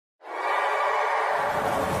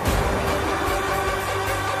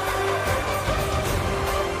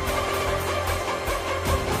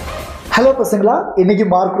Hello பசங்களா, இன்னைக்கு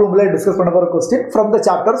mark ரூம்ல டிஸ்கஸ் பண்ண போற question from the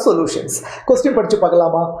chapter solutions. Question படிச்சு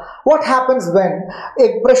பார்க்கலாமா? What happens when a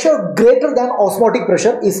pressure greater than osmotic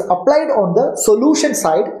pressure is applied on the solution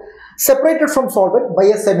side separated from solvent by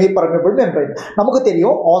a semi-permeable membrane? நமக்கு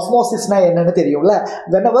தெரியும் osmosisனா என்னன்னு தெரியும்ல.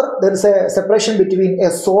 Whenever there is a separation between a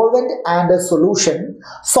solvent and a solution,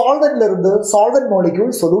 solventல இருந்து solvent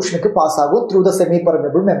molecule solutionக்கு pass ஆகும் through the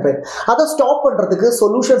semi-permeable membrane. அதை stop பண்றதுக்கு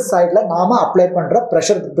solution sideல நாம apply பண்ற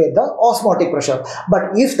பிரஷருக்கு பேர் தான் osmotic pressure. But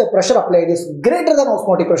if the pressure applied is greater than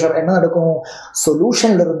osmotic pressure, என்ன நடக்கும்?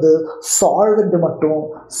 solutionல இருந்து solvent மட்டும்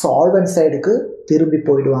solvent sideக்கு திரும்பி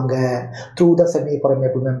போயிடுவாங்க through the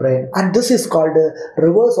semi-permeable membrane, and this is called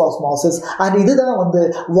reverse osmosis. and இதுதான் வந்து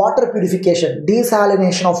water purification,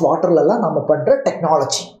 desalination of water ல எல்லாம் நம்ம பண்ற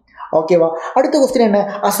technology. ஓகேவா? அடுத்த क्वेश्चन என்ன?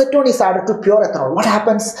 acetone is added to pure ethanol. what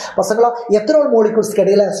happens? பசங்களா, ethanol molecules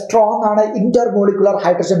இடையில strong ஆன intermolecular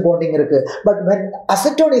hydrogen bonding இருக்கு. but when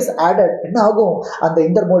acetone is added, என்ன ஆகும்? அந்த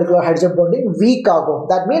intermolecular hydrogen bonding weak ஆகும்.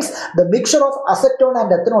 that means the mixture of acetone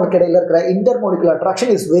and ethanol இடையில இருக்கிற intermolecular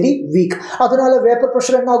attraction is very weak. அதனால vapor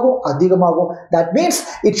pressure என்ன ஆகும்? அதிகமாகும். that means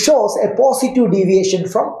it shows a positive deviation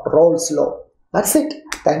from Rolle's law. that's it.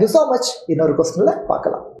 thank you so much. இன்னொரு क्वेश्चनல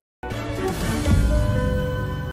பார்க்கலாம்.